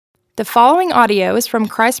The following audio is from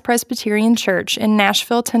Christ Presbyterian Church in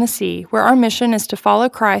Nashville, Tennessee, where our mission is to follow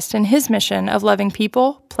Christ in his mission of loving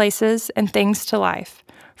people, places, and things to life.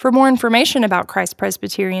 For more information about Christ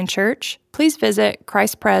Presbyterian Church, please visit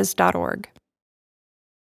christpres.org.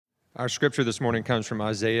 Our scripture this morning comes from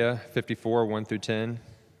Isaiah 54, 1 through 10.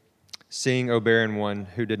 Sing, O barren one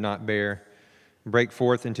who did not bear. Break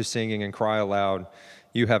forth into singing and cry aloud.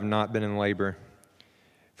 You have not been in labor.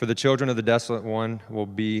 For the children of the desolate one will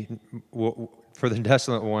be more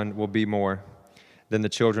than the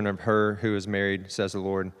children of her who is married, says the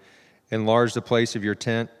Lord. Enlarge the place of your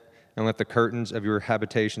tent, and let the curtains of your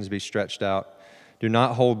habitations be stretched out. Do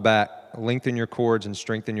not hold back. Lengthen your cords and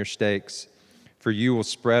strengthen your stakes. For you will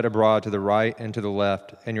spread abroad to the right and to the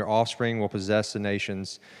left, and your offspring will possess the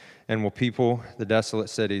nations, and will people the desolate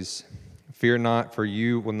cities. Fear not, for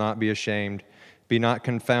you will not be ashamed. Be not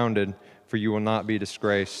confounded, for you will not be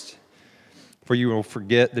disgraced. For you will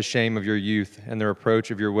forget the shame of your youth, and the reproach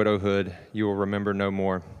of your widowhood you will remember no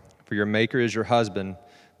more. For your Maker is your husband,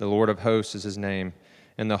 the Lord of hosts is his name,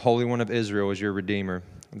 and the Holy One of Israel is your Redeemer.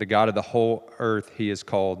 The God of the whole earth he is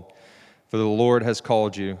called. For the Lord has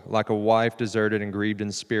called you, like a wife deserted and grieved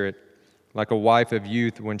in spirit, like a wife of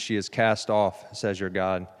youth when she is cast off, says your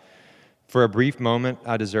God. For a brief moment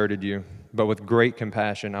I deserted you, but with great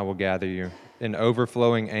compassion I will gather you. In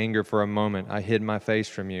overflowing anger for a moment I hid my face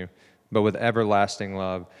from you, but with everlasting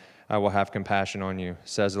love I will have compassion on you,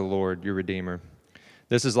 says the Lord, your Redeemer.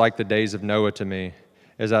 This is like the days of Noah to me,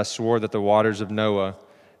 as I swore that the waters of Noah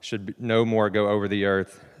should no more go over the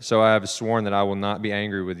earth. So I have sworn that I will not be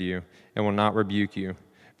angry with you, and will not rebuke you.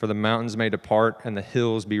 For the mountains may depart and the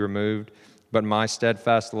hills be removed, but my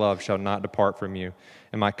steadfast love shall not depart from you,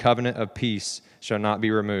 and my covenant of peace shall not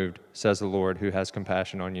be removed, says the Lord, who has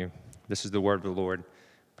compassion on you. This is the word of the Lord.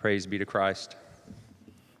 Praise be to Christ.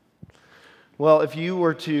 Well, if you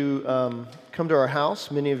were to come to our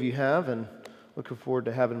house, many of you have, and looking forward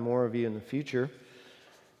to having more of you in the future,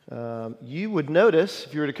 you would notice,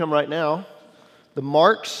 if you were to come right now, the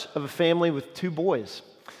marks of a family with two boys.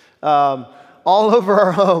 All over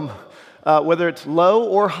our home, whether it's low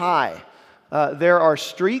or high, there are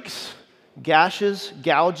streaks, gashes,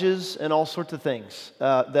 gouges, and all sorts of things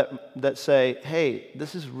that say, hey,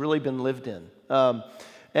 this has really been lived in. And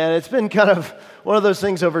it's been kind of one of those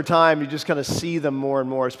things over time, you just kind of see them more and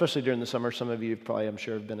more, especially during the summer. Some of you probably, I'm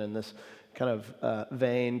sure, have been in this kind of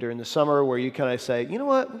vein during the summer where you kind of say, you know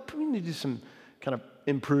what, we need to do some kind of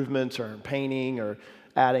improvements or painting or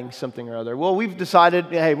adding something or other. Well, we've decided,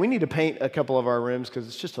 hey, we need to paint a couple of our rooms because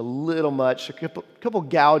it's just a little much, a couple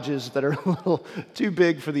gouges that are a little too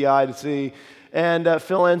big for the eye to see, and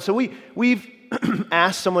fill in. So we've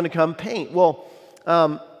asked someone to come paint. Well,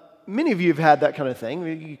 many of you have had that kind of thing.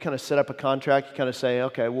 You kind of set up a contract. You kind of say,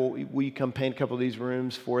 okay, well, will you come paint a couple of these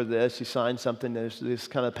rooms for this? You sign something. There's this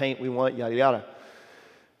kind of paint we want, yada, yada.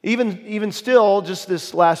 Even still, just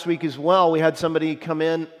this last week as well, we had somebody come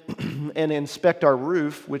in and inspect our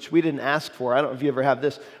roof, which we didn't ask for. I don't know if you ever have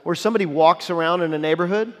this, where somebody walks around in a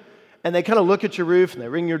neighborhood and they kind of look at your roof and they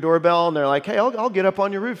ring your doorbell and they're like, hey, I'll get up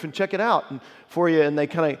on your roof and check it out for you. And they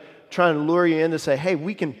kind of try and lure you in to say, hey,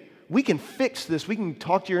 we can fix this. We can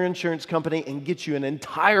talk to your insurance company and get you an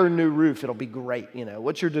entire new roof. It'll be great.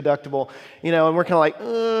 What's your deductible? And we're kind of like,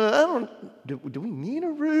 do we need a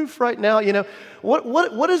roof right now?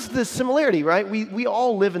 What is the similarity, right? We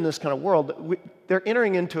all live in this kind of world. They're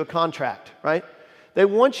entering into a contract, right? They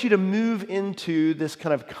want you to move into this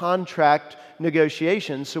kind of contract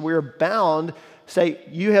negotiation. So we're bound, say,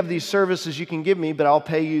 you have these services you can give me, but I'll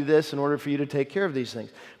pay you this in order for you to take care of these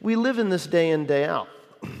things. We live in this day in, day out.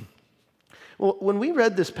 Well, when we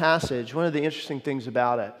read this passage, one of the interesting things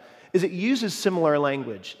about it is it uses similar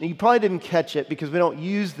language. And you probably didn't catch it because we don't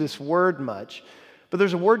use this word much, but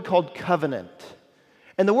there's a word called covenant.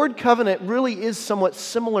 And the word covenant really is somewhat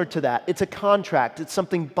similar to that. It's a contract. It's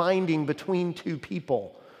something binding between two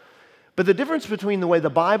people. But the difference between the way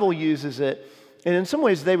the Bible uses it, and in some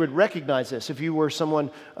ways they would recognize this. If you were someone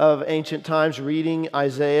of ancient times reading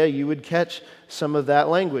Isaiah, you would catch some of that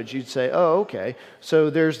language. You'd say, oh, okay, so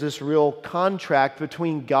there's this real contract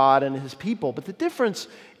between God and his people. But the difference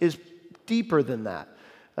is deeper than that.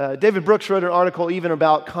 David Brooks wrote an article even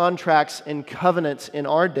about contracts and covenants in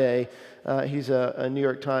our day. He's a New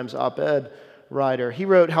York Times op-ed writer. He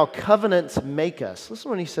wrote, how covenants make us. Listen to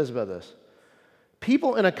what he says about this.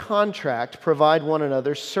 People in a contract provide one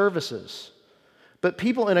another services. But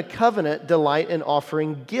people in a covenant delight in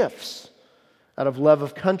offering gifts. Out of love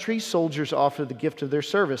of country, soldiers offer the gift of their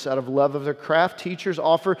service. Out of love of their craft, teachers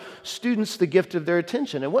offer students the gift of their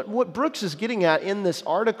attention. And what Brooks is getting at in this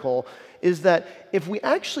article is that if we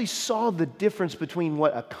actually saw the difference between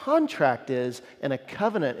what a contract is and a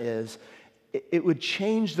covenant is, it would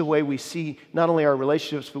change the way we see not only our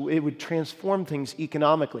relationships, but it would transform things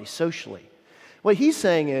economically, socially. What he's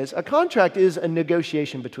saying is a contract is a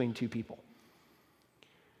negotiation between two people.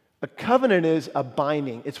 A covenant is a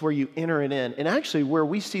binding. It's where you enter it in. And actually, where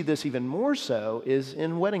we see this even more so is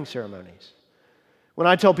in wedding ceremonies. When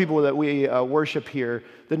I tell people that we worship here,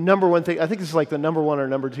 the number one thing, I think this is like the number one or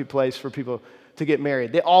number two place for people to get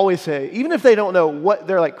married. They always say, even if they don't know what,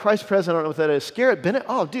 they're like, Christ Present, I don't know what that is. Scarrett Bennett,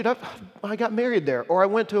 oh, dude, I got married there, or I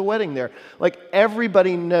went to a wedding there. Like,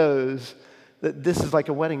 everybody knows that this is like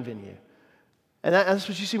a wedding venue. And that's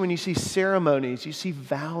what you see when you see ceremonies. You see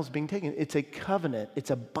vows being taken. It's a covenant. It's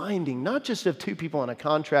a binding, not just of two people on a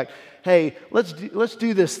contract. Hey, let's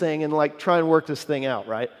do this thing and like try and work this thing out,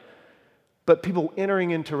 right? But people entering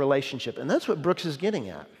into relationship. And that's what Brooks is getting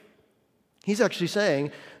at. He's actually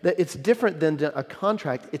saying that it's different than a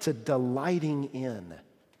contract. It's a delighting in.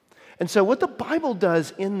 And so what the Bible does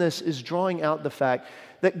in this is drawing out the fact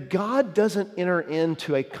that God doesn't enter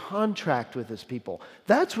into a contract with his people.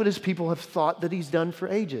 That's what his people have thought that he's done for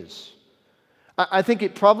ages. I think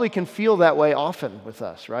it probably can feel that way often with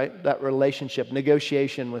us, right? That relationship,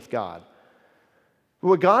 negotiation with God.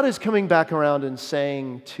 What God is coming back around and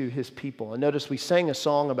saying to his people, and notice we sang a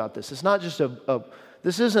song about this. It's not just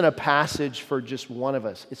this isn't a passage for just one of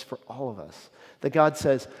us. It's for all of us. That God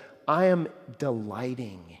says, I am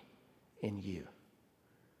delighting in you.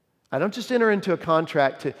 I don't just enter into a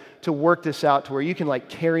contract to work this out to where you can like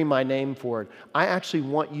carry my name forward. I actually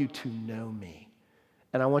want you to know me.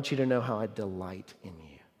 And I want you to know how I delight in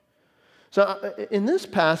you. So in this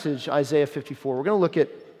passage, Isaiah 54, we're going to look at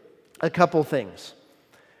a couple things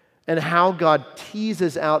and how God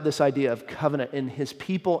teases out this idea of covenant in his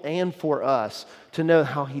people and for us to know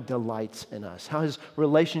how he delights in us, how his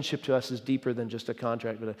relationship to us is deeper than just a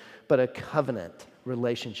contract, but a covenant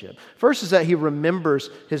relationship. First is that he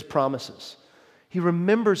remembers his promises. He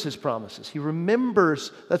remembers his promises. He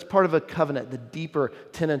remembers, that's part of a covenant, the deeper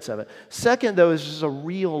tenets of it. Second, though, is just a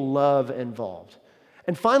real love involved.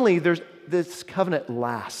 And finally, this covenant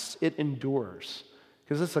lasts. It endures.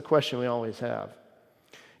 Because that's a question we always have.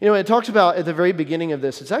 You know, it talks about at the very beginning of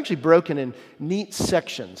this, it's actually broken in neat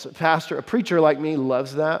sections. A preacher like me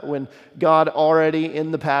loves that when God already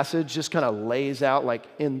in the passage just kind of lays out like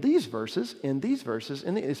in these verses,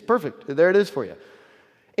 it's perfect. There it is for you.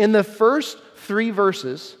 In the first 3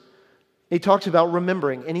 verses, he talks about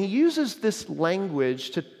remembering, and he uses this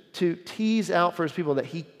language to tease out for his people that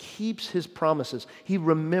he keeps his promises. He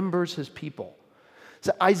remembers his people.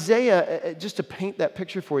 So Isaiah, just to paint that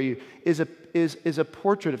picture for you, is a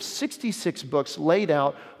portrait of 66 books laid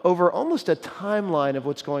out over almost a timeline of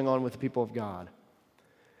what's going on with the people of God.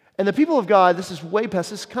 And the people of God, this is way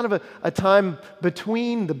past, this is kind of a time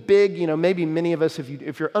between the big, maybe many of us,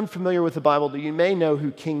 if you're unfamiliar with the Bible, you may know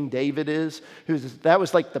who King David is. That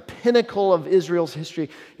was like the pinnacle of Israel's history.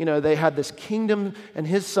 They had this kingdom and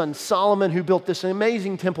his son Solomon who built this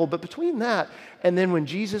amazing temple. But between that and then when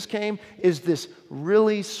Jesus came is this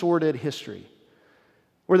really sordid history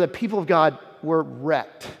where the people of God were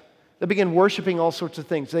wrecked. They began worshiping all sorts of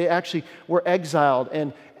things. They actually were exiled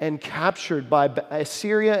and captured by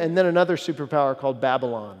Assyria and then another superpower called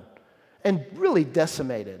Babylon and really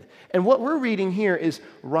decimated. And what we're reading here is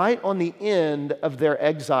right on the end of their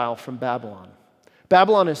exile from Babylon.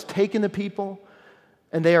 Babylon has taken the people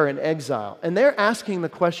and they are in exile. And they're asking the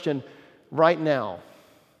question right now,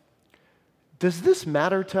 does this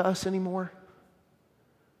matter to us anymore?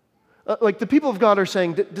 Like the people of God are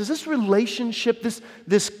saying, does this relationship,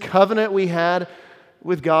 this covenant we had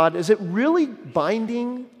with God, is it really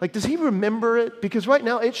binding? Like, does he remember it? Because right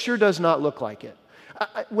now, it sure does not look like it.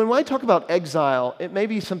 When I talk about exile, it may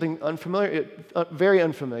be something unfamiliar, very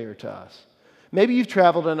unfamiliar to us. Maybe you've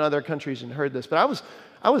traveled in other countries and heard this, but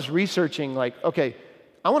I was researching, like, okay,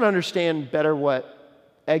 I want to understand better what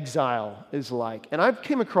exile is like. And I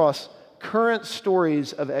came across current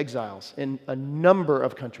stories of exiles in a number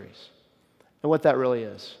of countries and what that really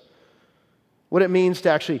is. What it means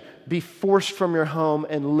to actually be forced from your home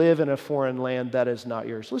and live in a foreign land that is not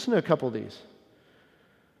yours. Listen to a couple of these.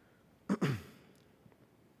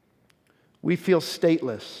 We feel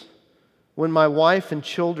stateless. When my wife and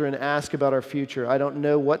children ask about our future, I don't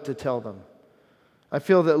know what to tell them. I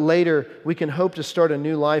feel that later we can hope to start a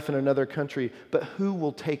new life in another country, but who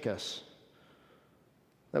will take us?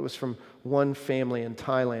 That was from one family in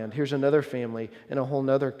Thailand. Here's another family in a whole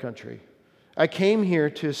other country. I came here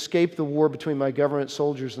to escape the war between my government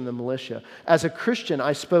soldiers and the militia. As a Christian,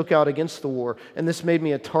 I spoke out against the war, and this made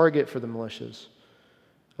me a target for the militias.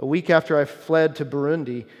 A week after I fled to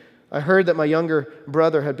Burundi, I heard that my younger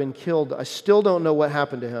brother had been killed. I still don't know what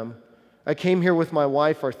happened to him. I came here with my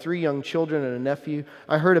wife, our 3 young children, and a nephew.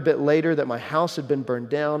 I heard a bit later that my house had been burned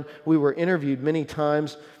down. We were interviewed many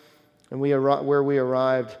times, and where we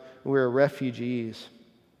arrived, we were refugees.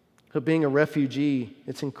 But being a refugee,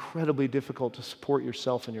 it's incredibly difficult to support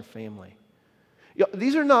yourself and your family.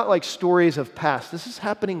 These are not like stories of past. This is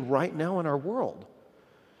happening right now in our world.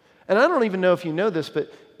 And I don't even know if you know this,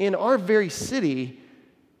 but in our very city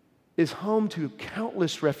is home to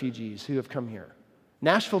countless refugees who have come here.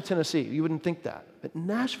 Nashville, Tennessee, you wouldn't think that, but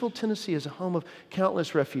Nashville, Tennessee is a home of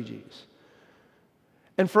countless refugees.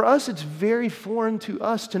 And for us, it's very foreign to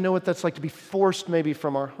us to know what that's like to be forced maybe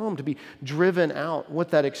from our home, to be driven out, what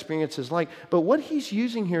that experience is like. But what he's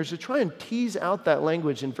using here is to try and tease out that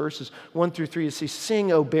language in verses 1 through 3 to say,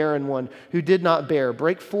 "Sing, O barren one who did not bear.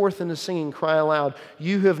 Break forth into singing, cry aloud,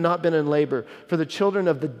 you who have not been in labor. For the children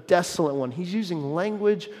of the desolate one." He's using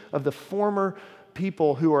language of the former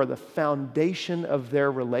people who are the foundation of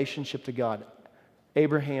their relationship to God,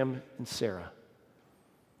 Abraham and Sarah.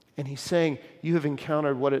 And he's saying, you have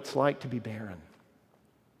encountered what it's like to be barren,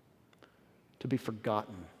 to be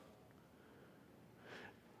forgotten.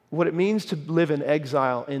 What it means to live in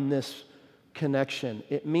exile in this connection,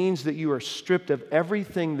 it means that you are stripped of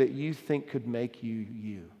everything that you think could make you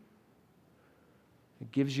you.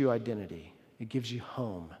 It gives you identity. It gives you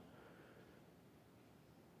home.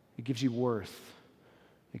 It gives you worth.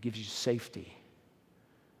 It gives you safety.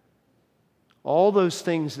 All those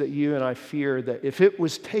things that you and I fear that if it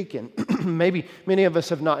was taken, maybe many of us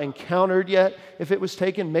have not encountered yet. If it was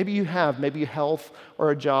taken, maybe you have, maybe health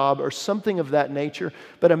or a job or something of that nature.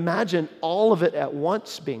 But imagine all of it at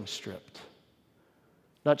once being stripped.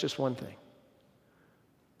 Not just one thing.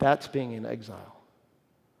 That's being in exile.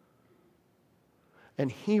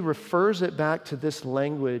 And he refers it back to this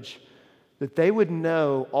language that they would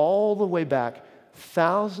know all the way back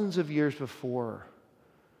thousands of years before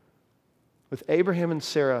with Abraham and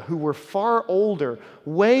Sarah, who were far older,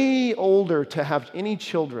 way older to have any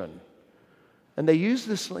children. And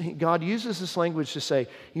God uses this language to say,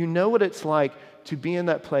 you know what it's like to be in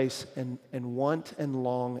that place and want and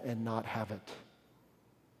long and not have it.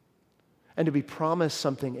 And to be promised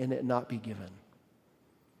something and it not be given.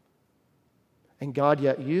 And God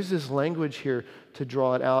yet uses language here to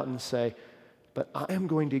draw it out and say, but I am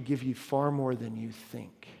going to give you far more than you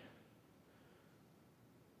think.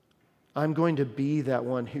 I'm going to be that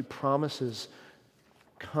one who promises,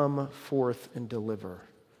 come forth and deliver.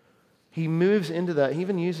 He moves into that. He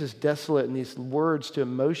even uses desolate in these words to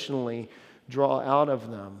emotionally draw out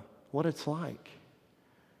of them what it's like.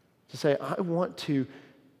 To say, I want to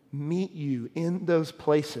meet you in those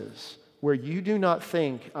places where you do not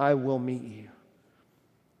think I will meet you.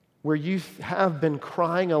 Where you have been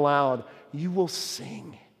crying aloud, you will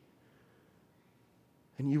sing.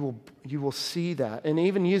 And you will see that. And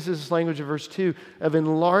even uses this language of verse 2 of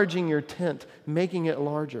enlarging your tent, making it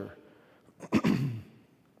larger.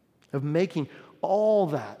 Of making all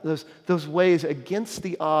that, those ways against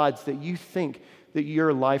the odds that you think that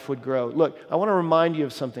your life would grow. Look, I want to remind you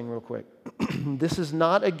of something real quick. This is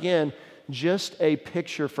not, again, just a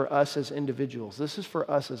picture for us as individuals. This is for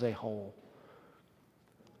us as a whole.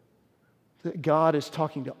 That God is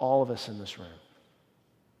talking to all of us in this room.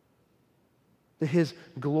 That His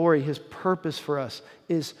glory, His purpose for us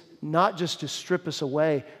is not just to strip us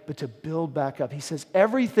away, but to build back up. He says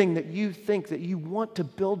everything that you think that you want to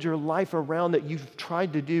build your life around that you've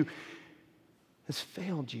tried to do has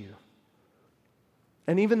failed you.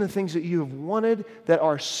 And even the things that you have wanted that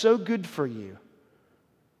are so good for you,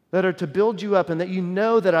 that are to build you up and that you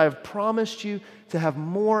know that I have promised you to have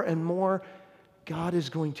more and more, God is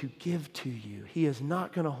going to give to you. He is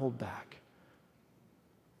not going to hold back.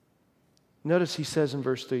 Notice he says in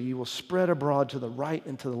verse 3, you will spread abroad to the right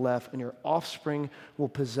and to the left, and your offspring will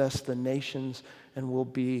possess the nations and will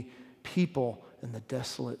be people in the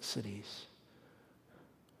desolate cities.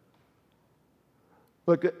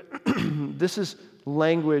 Look, this is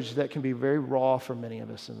language that can be very raw for many of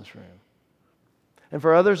us in this room. And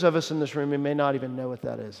for others of us in this room, we may not even know what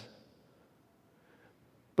that is.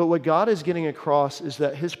 But what God is getting across is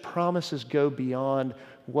that His promises go beyond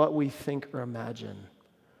what we think or imagine.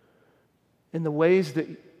 In the ways that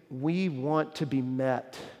we want to be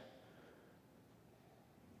met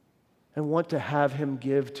and want to have Him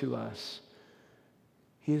give to us.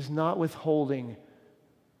 He is not withholding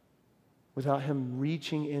without Him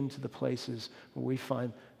reaching into the places where we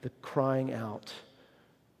find the crying out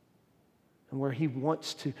and where he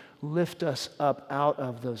wants to lift us up out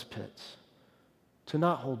of those pits, to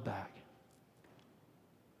not hold back.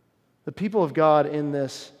 The people of God in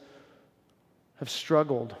this have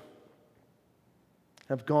struggled,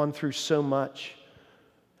 have gone through so much.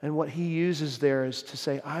 And what he uses there is to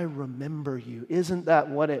say, I remember you. Isn't that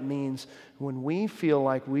what it means when we feel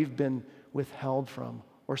like we've been withheld from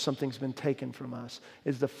or something's been taken from us?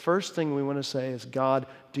 Is the first thing we want to say is, God,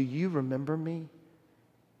 do you remember me?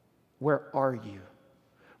 Where are you?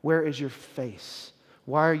 Where is your face?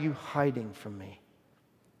 Why are you hiding from me?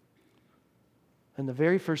 And the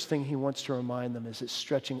very first thing he wants to remind them is it's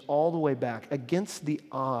stretching all the way back against the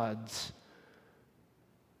odds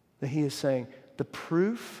that he is saying, the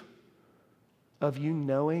proof of you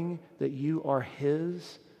knowing that you are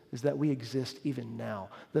his is that we exist even now.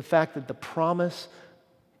 The fact that the promise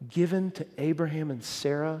given to Abraham and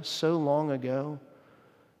Sarah so long ago,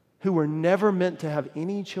 who were never meant to have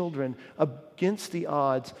any children, against the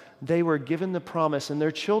odds, they were given the promise, and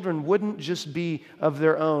their children wouldn't just be of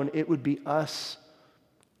their own, it would be us.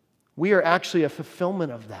 We are actually a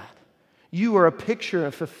fulfillment of that. You are a picture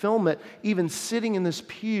of fulfillment, even sitting in this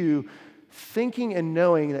pew, thinking and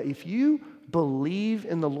knowing that if you believe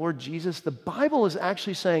in the Lord Jesus, the Bible is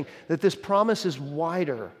actually saying that this promise is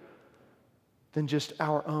wider than just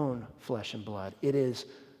our own flesh and blood. It is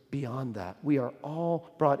beyond that. We are all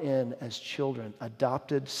brought in as children,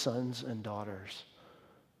 adopted sons and daughters,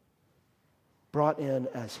 brought in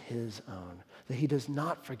as his own, that he does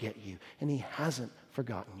not forget you, and he hasn't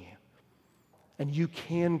forgotten you. And you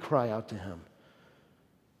can cry out to him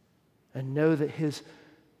and know that his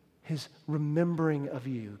remembering of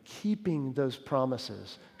you, keeping those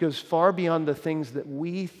promises, goes far beyond the things that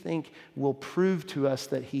we think will prove to us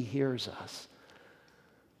that he hears us.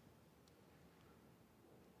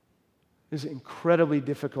 It's incredibly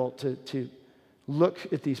difficult to look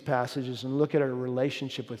at these passages and look at our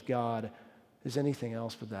relationship with God as anything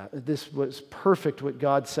else but that. This was perfect what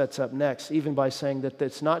God sets up next, even by saying that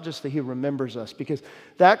it's not just that he remembers us, because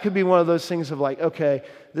that could be one of those things of like, okay,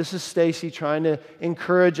 this is Stacy trying to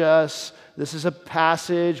encourage us. This is a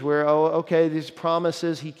passage where, oh, okay, these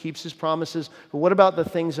promises, he keeps his promises. But what about the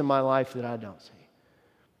things in my life that I don't see?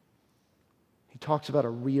 He talks about a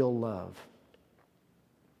real love.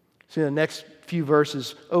 See, the next few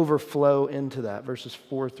verses overflow into that, verses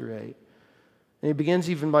 4 through 8. And he begins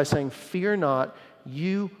even by saying, fear not,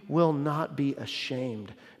 you will not be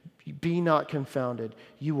ashamed. Be not confounded.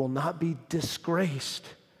 You will not be disgraced.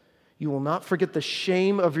 You will not forget the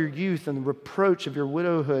shame of your youth and the reproach of your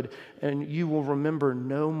widowhood, and you will remember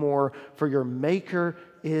no more, for your Maker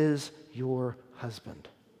is your husband.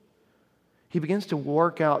 He begins to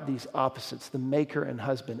work out these opposites, the maker and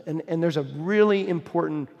husband. And there's a really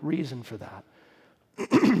important reason for that.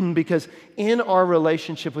 Because in our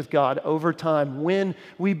relationship with God over time, when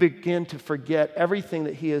we begin to forget everything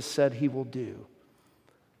that he has said he will do,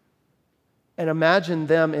 and imagine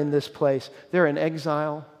them in this place, they're in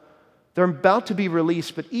exile, they're about to be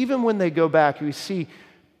released, but even when they go back, we see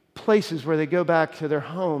places where they go back to their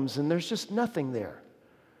homes and there's just nothing there.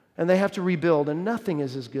 And they have to rebuild, and nothing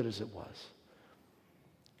is as good as it was.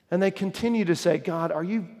 And they continue to say, God, are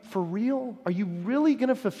you for real? Are you really going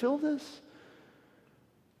to fulfill this?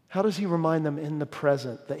 How does he remind them in the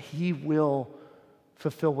present that he will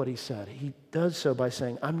fulfill what he said? He does so by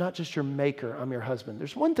saying, I'm not just your maker, I'm your husband.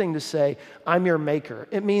 There's one thing to say, I'm your maker.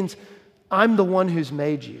 It means I'm the one who's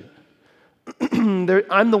made you.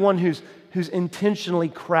 I'm the one who's intentionally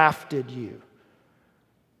crafted you.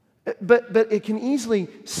 But it can easily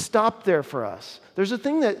stop there for us. There's a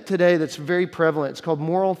thing that today that's very prevalent. It's called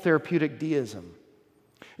moral therapeutic deism.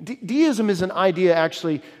 Deism is an idea,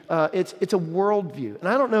 actually, it's a worldview. And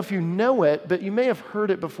I don't know if you know it, but you may have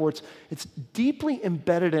heard it before. It's deeply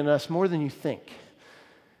embedded in us more than you think.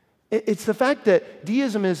 It's the fact that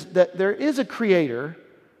deism is that there is a creator,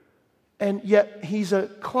 and yet he's a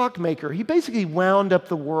clockmaker. He basically wound up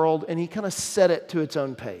the world, and he kind of set it to its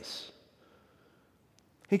own pace.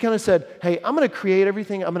 He kind of said, hey, I'm going to create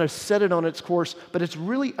everything. I'm going to set it on its course, but it's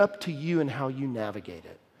really up to you and how you navigate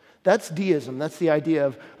it. That's deism. That's the idea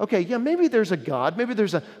of, okay, yeah, maybe there's a God. Maybe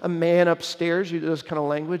there's a man upstairs, those kind of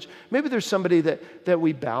language. Maybe there's somebody that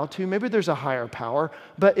we bow to. Maybe there's a higher power.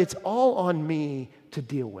 But it's all on me to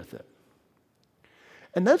deal with it.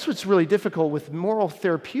 And that's what's really difficult with moral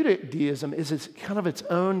therapeutic deism is it's kind of its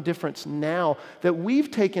own difference now that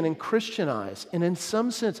we've taken and Christianized. And in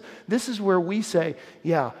some sense, this is where we say,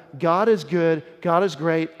 yeah, God is good. God is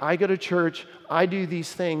great. I go to church. I do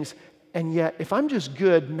these things. And yet, if I'm just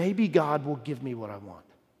good, maybe God will give me what I want.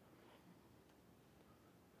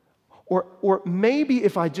 Or maybe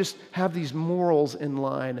if I just have these morals in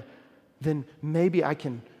line, then maybe I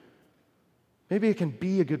can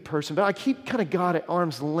be a good person. But I keep kind of God at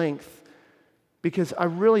arm's length because I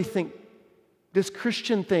really think this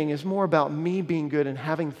Christian thing is more about me being good and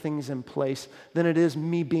having things in place than it is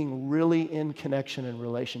me being really in connection and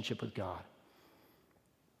relationship with God.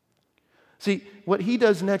 See, what he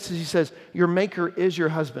does next is he says, your maker is your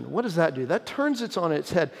husband. What does that do? That turns it on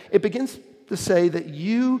its head. It begins to say that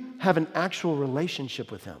you have an actual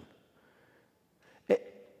relationship with him.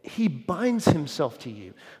 He binds himself to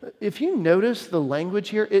you. If you notice the language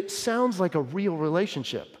here, it sounds like a real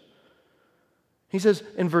relationship. He says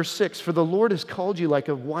in verse 6, for the Lord has called you like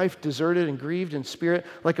a wife deserted and grieved in spirit,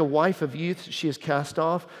 like a wife of youth she is cast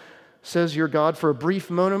off. Says your God, for a brief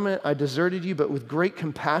moment I deserted you, but with great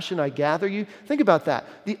compassion I gather you. Think about that.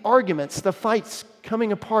 The arguments, the fights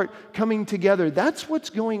coming apart, coming together. That's what's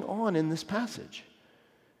going on in this passage.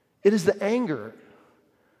 It is the anger.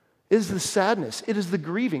 It is the sadness. It is the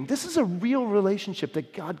grieving. This is a real relationship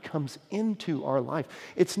that God comes into our life.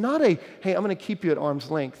 It's not a, hey, I'm going to keep you at arm's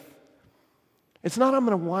length. It's not, I'm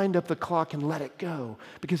going to wind up the clock and let it go.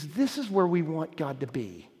 Because this is where we want God to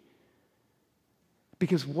be.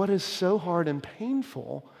 Because what is so hard and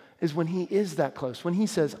painful is when he is that close. When he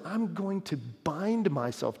says, I'm going to bind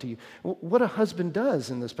myself to you. What a husband does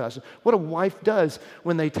in this passage. What a wife does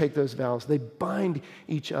when they take those vows. They bind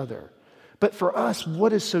each other. But for us,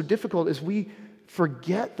 what is so difficult is we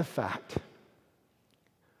forget the fact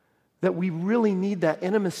that we really need that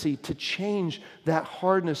intimacy to change that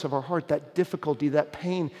hardness of our heart, that difficulty, that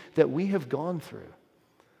pain that we have gone through.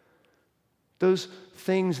 Those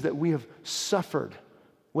things that we have suffered,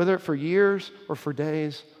 whether for years or for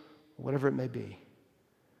days, whatever it may be.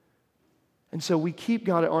 And so we keep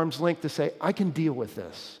God at arm's length to say, I can deal with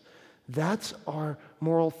this. That's our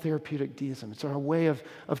moral therapeutic deism. It's our way of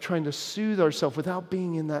trying to soothe ourselves without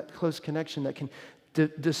being in that close connection that can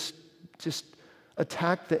just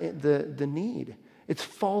attack the need. It's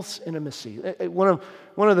false intimacy. One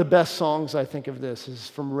of the best songs I think of this is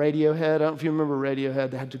from Radiohead. I don't know if you remember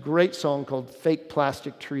Radiohead. They had a great song called Fake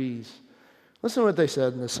Plastic Trees. Listen to what they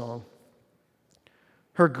said in this song.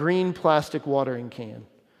 Her green plastic watering can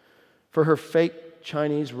for her fake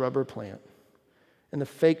Chinese rubber plant and the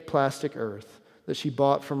fake plastic earth that she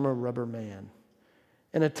bought from a rubber man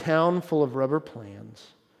in a town full of rubber plans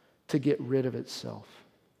to get rid of itself.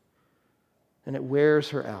 And it wears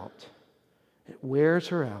her out. It wears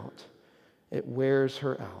her out. It wears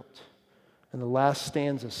her out. And the last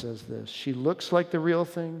stanza says this, she looks like the real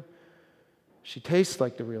thing. She tastes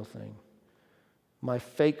like the real thing. My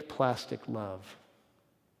fake plastic love.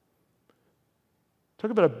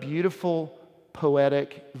 Talk about a beautiful,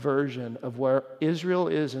 poetic version of where Israel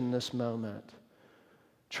is in this moment.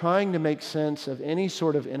 Trying to make sense of any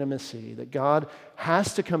sort of intimacy that God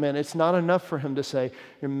has to come in. It's not enough for him to say,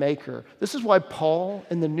 your maker. This is why Paul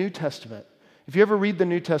in the New Testament, if you ever read the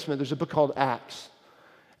New Testament, there's a book called Acts.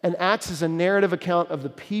 And Acts is a narrative account of the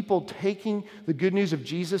people taking the good news of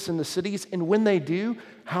Jesus in the cities. And when they do,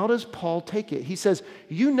 how does Paul take it? He says,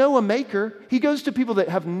 you know a maker. He goes to people that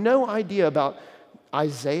have no idea about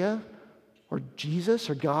Isaiah or Jesus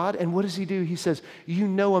or God. And what does he do? He says, you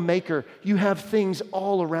know a maker. You have things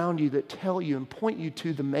all around you that tell you and point you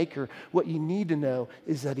to the maker. What you need to know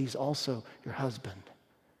is that he's also your husband.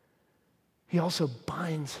 He also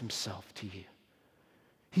binds himself to you.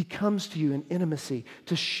 He comes to you in intimacy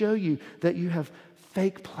to show you that you have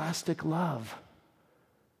fake plastic love,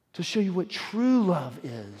 to show you what true love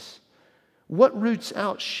is, what roots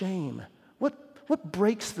out shame, what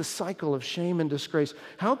breaks the cycle of shame and disgrace.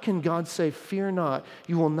 How can God say, fear not,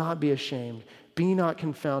 you will not be ashamed, be not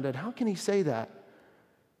confounded? How can he say that?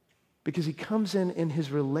 Because he comes in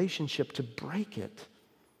his relationship to break it.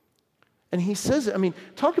 And he says it,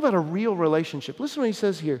 talk about a real relationship. Listen to what he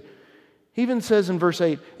says here. He even says in verse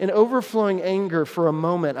 8, in overflowing anger for a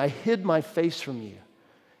moment, I hid my face from you.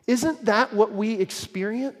 Isn't that what we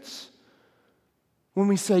experience when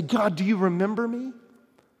we say, God, do you remember me?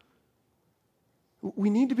 We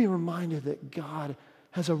need to be reminded that God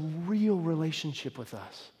has a real relationship with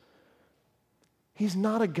us. He's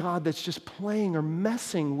not a God that's just playing or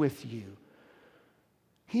messing with you.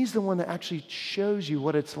 He's the one that actually shows you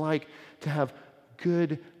what it's like to have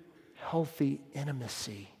good, healthy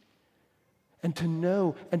intimacy. And to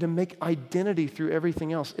know and to make identity through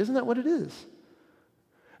everything else. Isn't that what it is?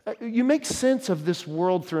 You make sense of this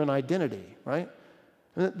world through an identity, right?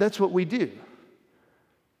 That's what we do.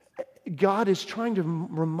 God is trying to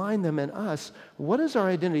remind them and us, what is our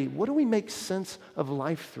identity? What do we make sense of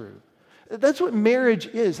life through? That's what marriage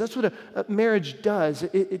is. That's what a marriage does.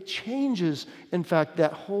 It changes, in fact,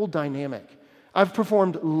 that whole dynamic. I've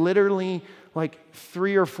performed literally like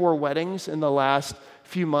 3 or 4 weddings in the last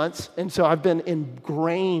few months. And so I've been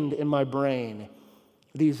ingrained in my brain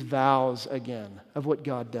these vows again of what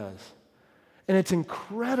God does. And it's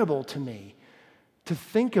incredible to me to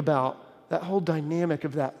think about that whole dynamic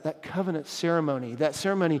of that covenant ceremony, that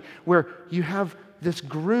ceremony where you have this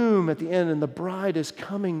groom at the end and the bride is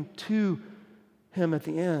coming to him at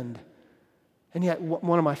the end. And yet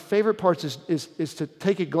one of my favorite parts is to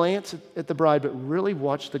take a glance at the bride, but really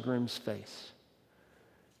watch the groom's face.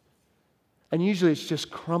 And usually it's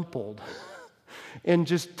just crumpled and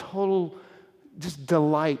just total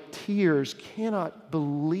delight, tears, cannot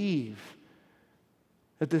believe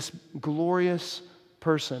that this glorious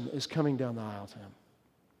person is coming down the aisle to him.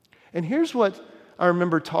 And here's what I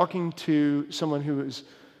remember talking to someone who was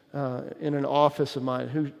in an office of mine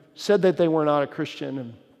who said that they were not a Christian,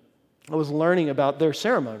 and I was learning about their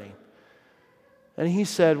ceremony. And he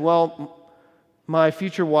said, well, my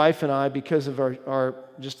future wife and I, because of our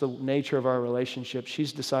just the nature of our relationship,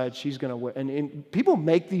 she's decided she's going to wear, and people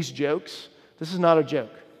make these jokes. This is not a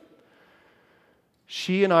joke.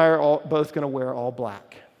 She and I are both going to wear all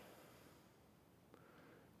black.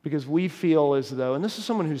 Because we feel as though, and this is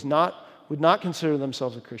someone who's would not consider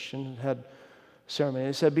themselves a Christian, and had ceremony.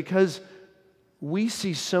 They said, because we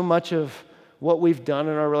see so much of what we've done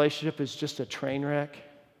in our relationship is just a train wreck,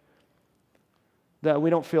 that we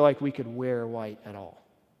don't feel like we could wear white at all.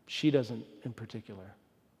 She doesn't in particular.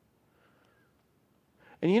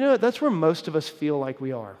 And you know, that's where most of us feel like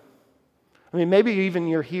we are. I mean, maybe even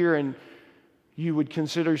you're here and you would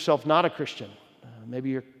consider yourself not a Christian.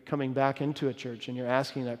 Maybe you're coming back into a church and you're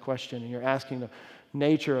asking that question, and you're asking the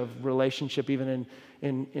nature of relationship even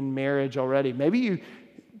in marriage already. Maybe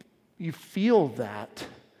you feel that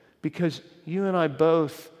because you and I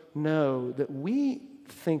both know that we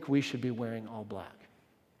think we should be wearing all black.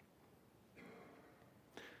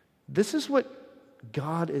 This is what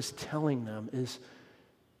God is telling them is,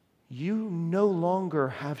 you no longer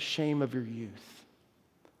have shame of your youth.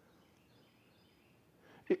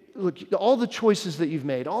 Look, all the choices that you've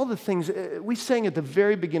made, all the things, we sang at the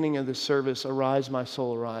very beginning of the service, "Arise, my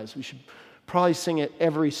soul, arise." We should probably sing it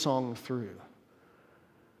every song through.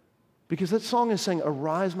 Because that song is saying,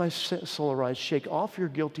 "Arise, my soul, arise, shake off your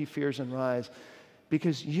guilty fears and rise."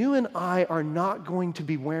 Because you and I are not going to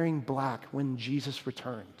be wearing black when Jesus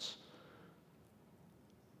returns.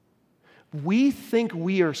 We think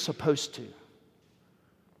we are supposed to.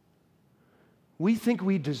 We think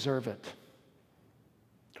we deserve it.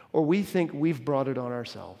 Or we think we've brought it on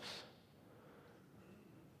ourselves.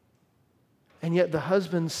 And yet the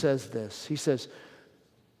husband says this. He says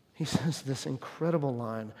this incredible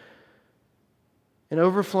line. In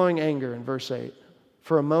overflowing anger, in verse 8,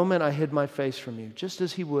 "For a moment I hid my face from you," just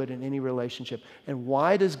as he would in any relationship. And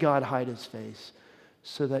why does God hide his face?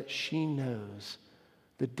 So that she knows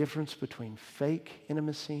the difference between fake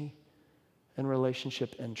intimacy and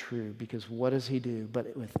relationship and true. Because what does he do?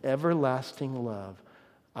 "But with everlasting love,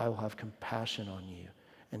 I will have compassion on you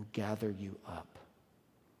and gather you up."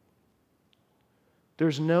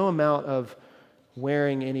 There's no amount of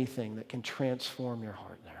wearing anything that can transform your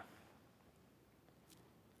heart there.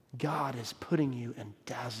 God is putting you in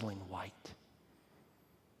dazzling white.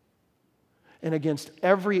 And against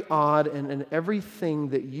every odd and everything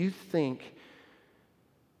that you think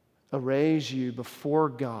arrays you before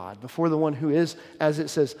God, before the one who is, as it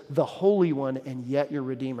says, the Holy One and yet your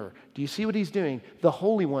Redeemer. Do you see what he's doing? The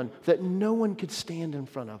Holy One that no one could stand in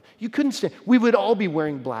front of. You couldn't stand. We would all be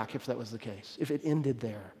wearing black if that was the case, if it ended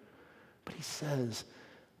there. But he says,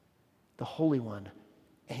 the Holy One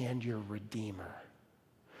and your Redeemer.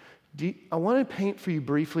 I want to paint for you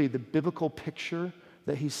briefly the biblical picture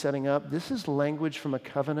that he's setting up. This is language from a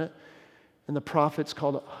covenant in the prophets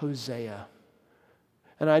called Hosea.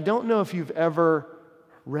 And I don't know if you've ever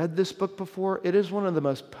read this book before. It is one of the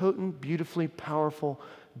most potent, beautifully powerful,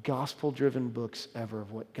 gospel-driven books ever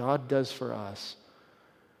of what God does for us.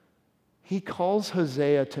 He calls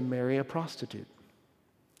Hosea to marry a prostitute.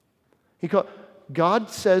 God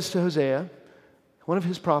says to Hosea, one of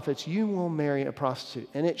his prophets, "You will marry a prostitute."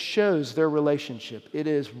 And it shows their relationship. It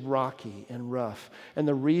is rocky and rough. And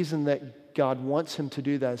the reason that God wants him to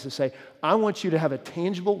do that is to say, I want you to have a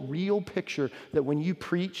tangible, real picture that when you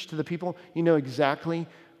preach to the people, you know exactly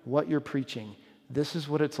what you're preaching. This is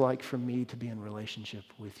what it's like for me to be in relationship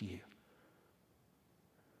with you.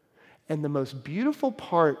 And the most beautiful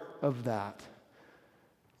part of that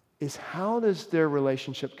is, how does their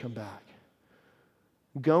relationship come back?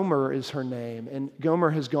 Gomer is her name, and Gomer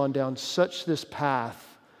has gone down such this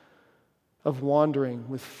path of wandering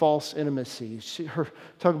with false intimacy.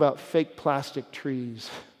 Talk about fake plastic trees.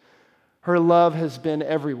 Her love has been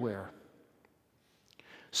everywhere.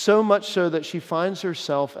 So much so that she finds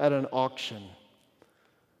herself at an auction,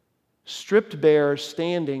 stripped bare,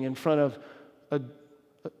 standing in front of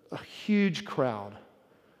a huge crowd,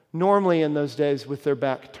 normally in those days with their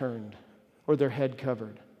back turned or their head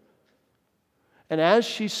covered. And as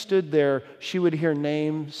she stood there, she would hear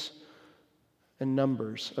names and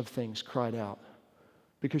numbers of things cried out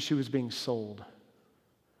because she was being sold.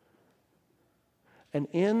 And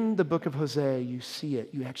in the book of Hosea, you see it.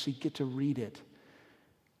 You actually get to read it.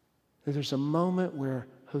 There's a moment where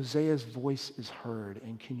Hosea's voice is heard.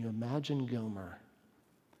 And can you imagine Gomer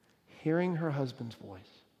hearing her husband's voice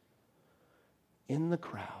in the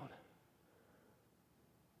crowd,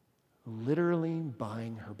 literally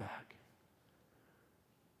buying her back?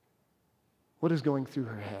 What is going through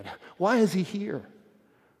her head? Why is he here?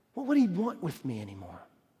 What would he want with me anymore?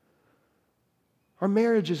 Our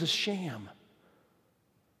marriage is a sham.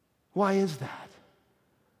 Why is that?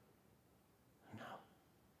 No.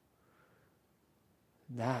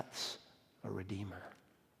 That's a redeemer.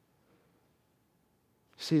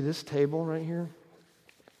 See, this table right here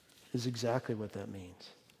is exactly what that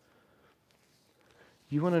means.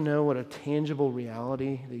 You want to know what a tangible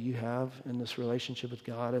reality that you have in this relationship with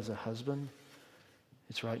God as a husband?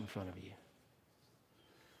 It's right in front of you.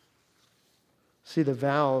 See, the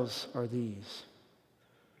vows are these.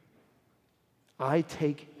 I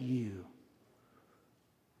take you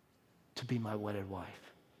to be my wedded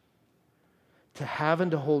wife, to have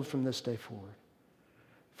and to hold from this day forward,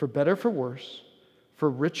 for better, for worse, for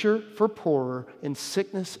richer, for poorer, in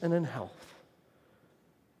sickness and in health,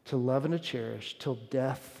 to love and to cherish till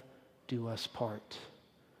death do us part.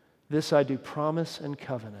 This I do promise and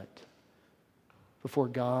covenant before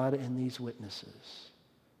God and these witnesses,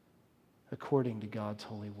 according to God's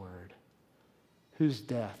holy word, whose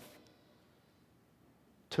death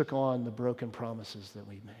took on the broken promises that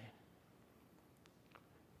we made.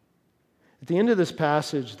 At the end of this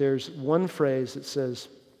passage, there's one phrase that says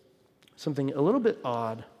something a little bit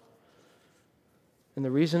odd. And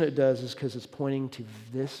the reason it does is because it's pointing to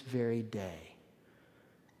this very day.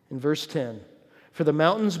 In verse 10, for the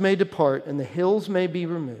mountains may depart and the hills may be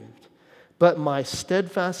removed, but my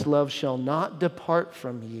steadfast love shall not depart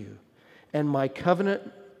from you, and my covenant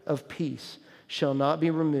of peace shall not be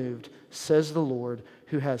removed, says the Lord,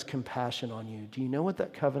 who has compassion on you. Do you know what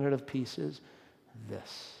that covenant of peace is?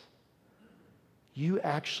 This. You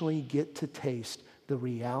actually get to taste the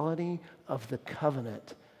reality of the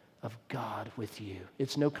covenant of God with you.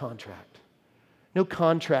 It's no contract. No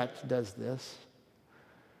contract does this.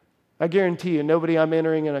 I guarantee you, nobody I'm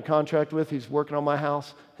entering in a contract with who's working on my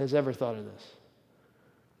house has ever thought of this.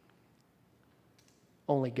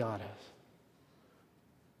 Only God has.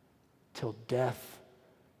 Till death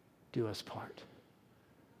do us part.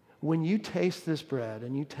 When you taste this bread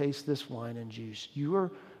and you taste this wine and juice, you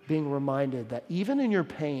are being reminded that even in your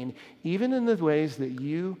pain, even in the ways that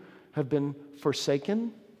you have been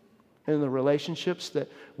forsaken, in the relationships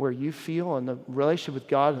that where you feel, and the relationship with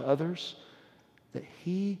God and others, that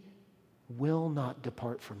He will not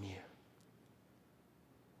depart from you.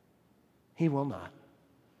 He will not.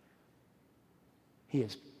 He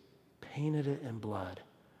has painted it in blood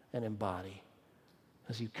and in body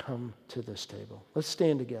as you come to this table. Let's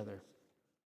stand together.